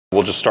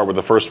We'll just start with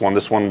the first one.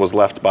 This one was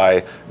left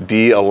by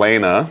D.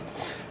 Elena,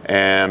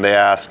 and they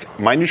ask,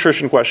 my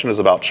nutrition question is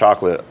about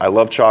chocolate. I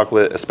love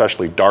chocolate,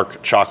 especially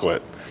dark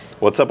chocolate.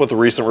 What's up with the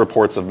recent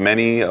reports of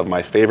many of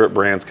my favorite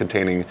brands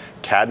containing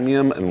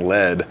cadmium and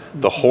lead?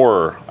 The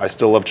horror. I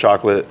still love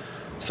chocolate,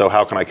 so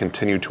how can I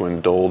continue to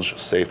indulge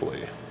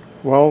safely?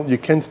 Well, you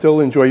can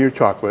still enjoy your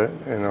chocolate,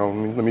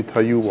 and let me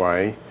tell you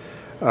why.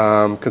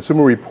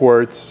 Consumer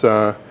Reports,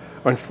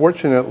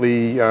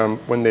 unfortunately,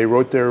 when they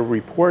wrote their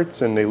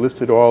reports and they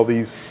listed all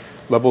these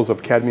levels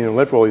of cadmium and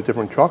lead for all these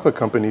different chocolate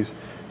companies,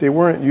 they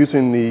weren't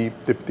using the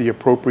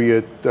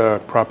appropriate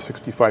Prop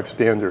 65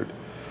 standard.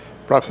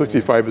 Prop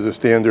 65 is a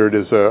standard,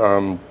 is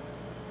a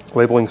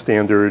labeling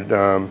standard,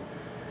 an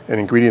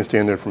ingredient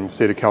standard from the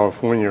state of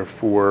California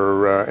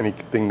for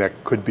anything that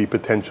could be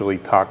potentially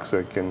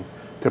toxic. And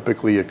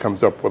typically it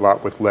comes up a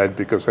lot with lead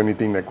because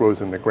anything that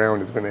grows in the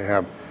ground is going to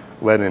have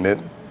lead in it.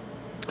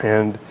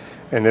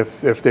 And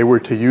if they were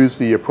to use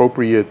the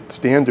appropriate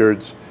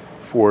standards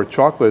for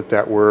chocolate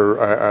that were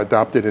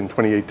adopted in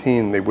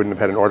 2018, they wouldn't have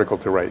had an article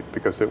to write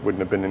because it wouldn't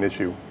have been an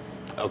issue.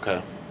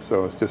 Okay.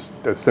 So it's just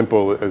as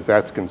simple as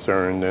that's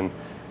concerned.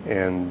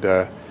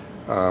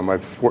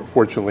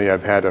 Fortunately,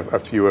 I've had a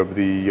few of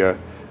the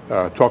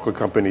chocolate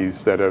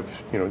companies that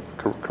have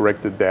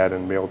corrected that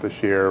and been able to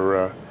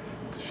share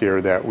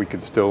that we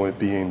could still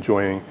be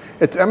enjoying.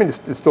 It's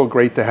still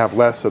great to have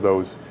less of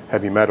those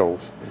heavy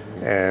metals.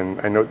 Mm-hmm. And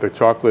I know the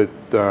chocolate,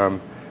 the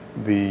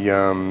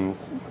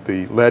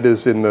lead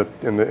is in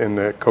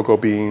the cocoa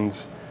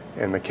beans,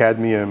 and the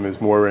cadmium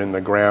is more in the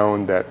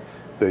ground. That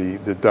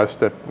the dust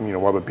that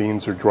while the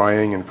beans are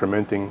drying and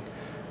fermenting,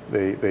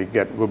 they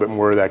get a little bit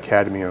more of that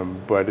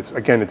cadmium. But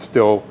it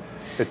still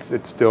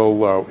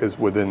is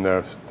within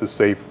the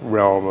safe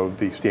realm of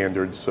the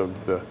standards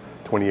of the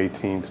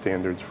 2018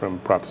 standards from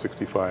Prop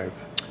 65.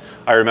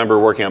 I remember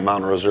working at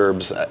Mountain Rose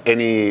Herbs.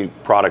 Any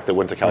product that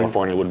went to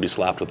California would be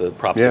slapped with a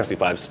Prop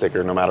 65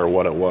 sticker, no matter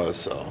what it was.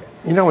 So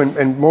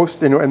and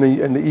most and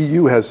the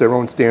EU has their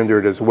own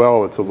standard as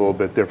well. It's a little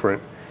bit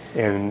different,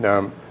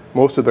 and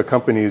most of the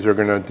companies are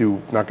not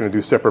going to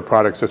do separate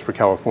products just for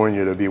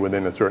California to be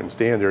within a certain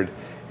standard,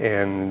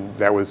 and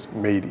that was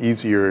made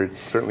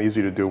certainly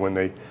easier to do when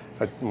they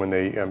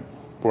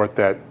brought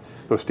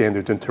those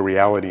standards into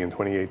reality in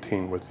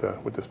 2018 with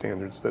the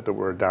standards that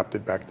were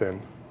adopted back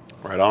then.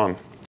 Right on.